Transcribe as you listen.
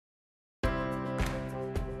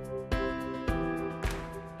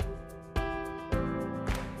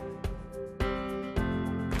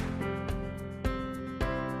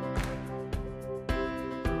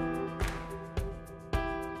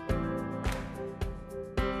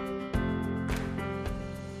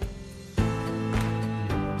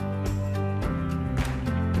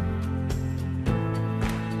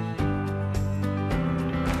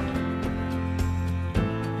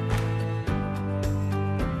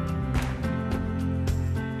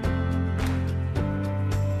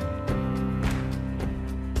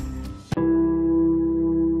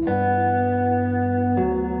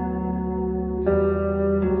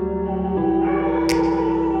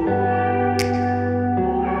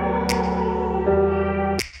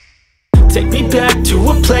Take me back to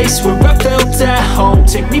a place where I felt at home.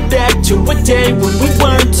 Take me back to a day when we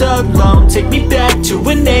weren't alone. Take me back to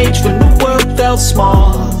an age when the world felt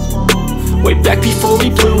small, way back before we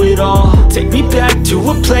blew it all. Take me back to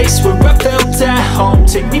a place where I felt at home.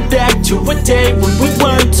 Take me back to a day when we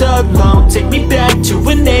weren't alone. Take me back to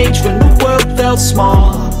an age when the world felt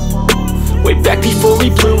small, way back before we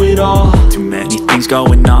blew it all. Too many things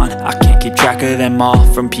going on, I can't keep track of them all.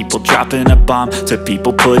 From people dropping a bomb to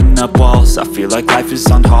people putting up walls. I feel like life is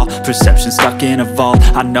on hold, perception stuck in a vault.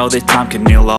 I know that time can heal all.